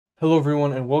Hello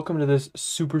everyone and welcome to this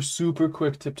super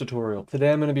quick tip tutorial.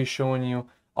 Today I'm going to be showing you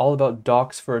all about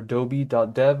docs for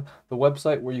Adobe.dev, the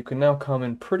website where you can now come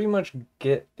and pretty much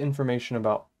get information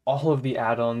about all of the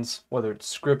add-ons, whether it's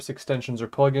scripts, extensions, or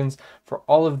plugins for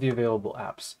all of the available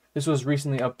apps. This was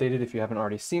recently updated if you haven't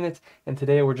already seen it, and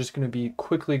today we're just going to be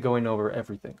quickly going over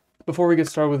everything. Before we get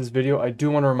started with this video, I do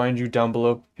want to remind you down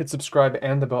below, hit subscribe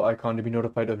and the bell icon to be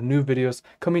notified of new videos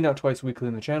coming out twice weekly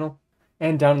in the channel.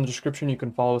 And down in the description, you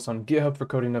can follow us on GitHub for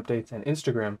coding updates and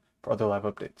Instagram for other live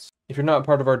updates. If you're not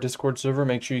part of our Discord server,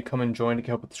 make sure you come and join to get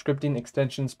help with scripting,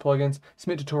 extensions, plugins,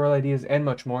 submit tutorial ideas, and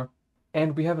much more.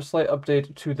 And we have a slight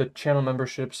update to the channel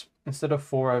memberships. Instead of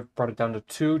 4, I've brought it down to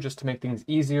 2 just to make things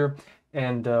easier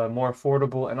and more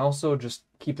affordable, and also just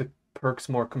keep the perks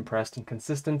more compressed and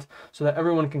consistent so that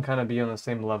everyone can kind of be on the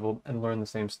same level and learn the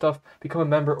same stuff. Become a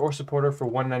member or supporter for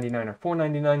 $1.99 or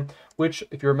 $4.99, which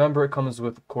if you're a member, it comes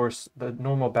with, of course, the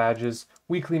normal badges,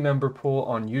 weekly member pool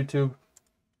on YouTube,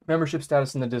 membership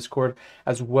status in the Discord,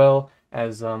 as well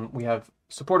as we have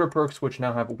supporter perks, which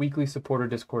now have weekly supporter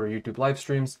Discord or YouTube live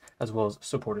streams, as well as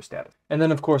supporter status. And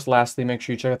then, of course, lastly, make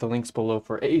sure you check out the links below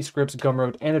for AE Scripts,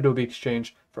 Gumroad, and Adobe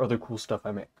Exchange for other cool stuff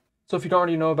I make. So if you don't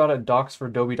already know about it, docs for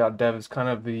Adobe.dev is kind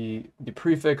of the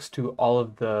prefix to all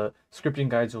of the scripting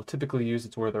guides you'll typically use.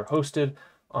 It's where they're hosted.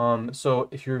 So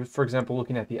if you're, for example,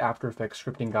 looking at the After Effects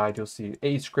scripting guide, you'll see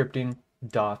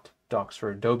ascripting.docs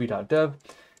for Adobe.dev.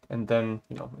 And then,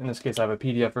 in this case, I have a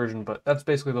PDF version, but that's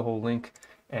basically the whole link.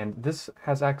 And this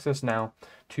has access now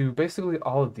to basically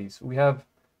all of these. We have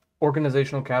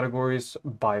organizational categories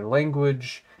by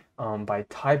language, by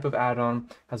type of add-on,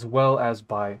 as well as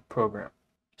by program.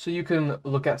 So you can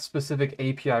look at specific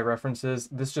API references.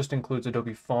 This just includes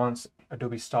Adobe Fonts,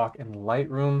 Adobe Stock, and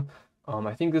Lightroom.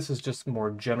 I think this is just more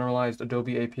generalized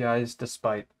Adobe APIs,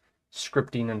 despite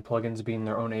scripting and plugins being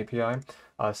their own API.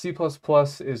 C++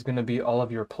 is going to be all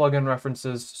of your plugin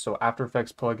references, so After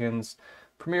Effects plugins,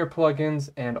 Premiere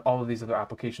plugins, and all of these other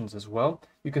applications as well.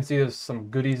 You can see there's some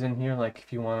goodies in here, like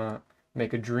if you want to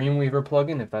make a Dreamweaver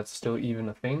plugin, if that's still even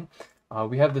a thing.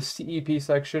 We have the CEP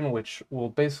section, which will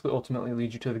basically ultimately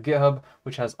lead you to the GitHub,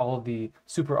 which has all of the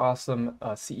super awesome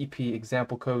CEP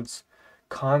example codes.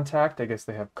 Contact, I guess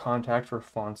they have contact for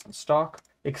fonts and stock.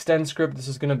 Extend script, this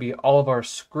is going to be all of our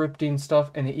scripting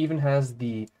stuff, and it even has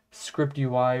the script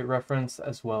UI reference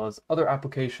as well as other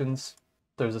applications.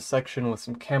 There's a section with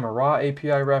some Camera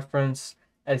API reference,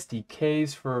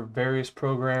 SDKs for various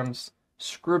programs,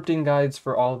 scripting guides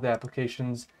for all of the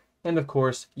applications, and of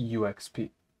course, UXP.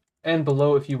 And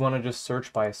below, if you want to just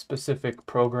search by a specific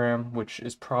program, which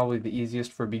is probably the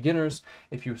easiest for beginners,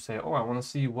 if you say, oh, I want to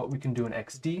see what we can do in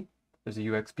XD, there's a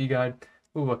UXP guide.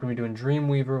 Ooh, what can we do in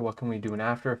Dreamweaver? What can we do in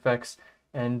After Effects?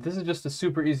 And this is just a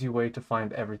super easy way to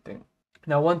find everything.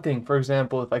 Now, one thing, for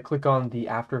example, if I click on the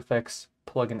After Effects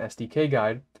plugin SDK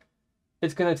guide,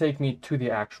 it's going to take me to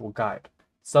the actual guide.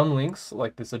 Some links,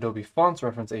 like this Adobe Fonts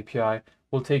Reference API,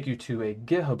 will take you to a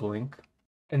GitHub link.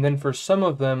 And then for some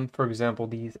of them, for example,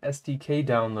 these SDK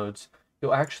downloads,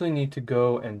 you'll actually need to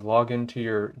go and log into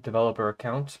your developer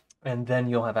account, and then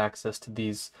you'll have access to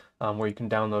these where you can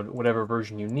download whatever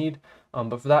version you need.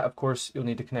 But for that, of course, you'll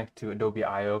need to connect to Adobe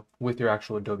I/O with your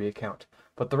actual Adobe account.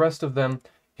 But the rest of them,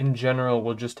 in general,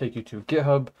 will just take you to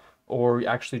GitHub, or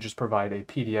actually just provide a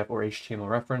PDF or HTML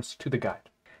reference to the guide.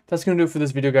 That's going to do it for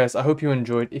this video, guys. I hope you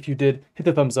enjoyed. If you did, hit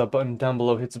the thumbs up button down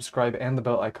below, hit subscribe and the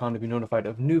bell icon to be notified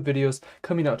of new videos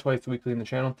coming out twice weekly in the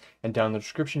channel. And down in the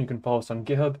description, you can follow us on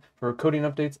GitHub for coding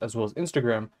updates, as well as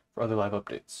Instagram for other live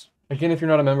updates. Again, if you're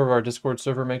not a member of our Discord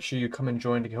server, make sure you come and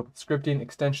join to get help with scripting,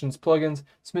 extensions, plugins,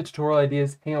 submit tutorial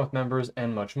ideas, hang out with members,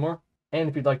 and much more. And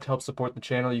if you'd like to help support the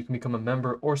channel, you can become a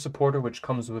member or supporter, which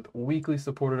comes with weekly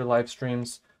supporter live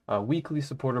streams, weekly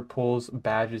supporter polls,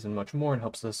 badges, and much more, and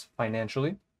helps us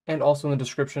financially. And also in the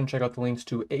description, check out the links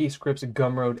to AE Scripts,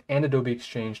 Gumroad, and Adobe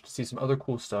Exchange to see some other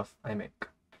cool stuff I make.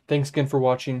 Thanks again for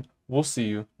watching. We'll see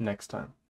you next time.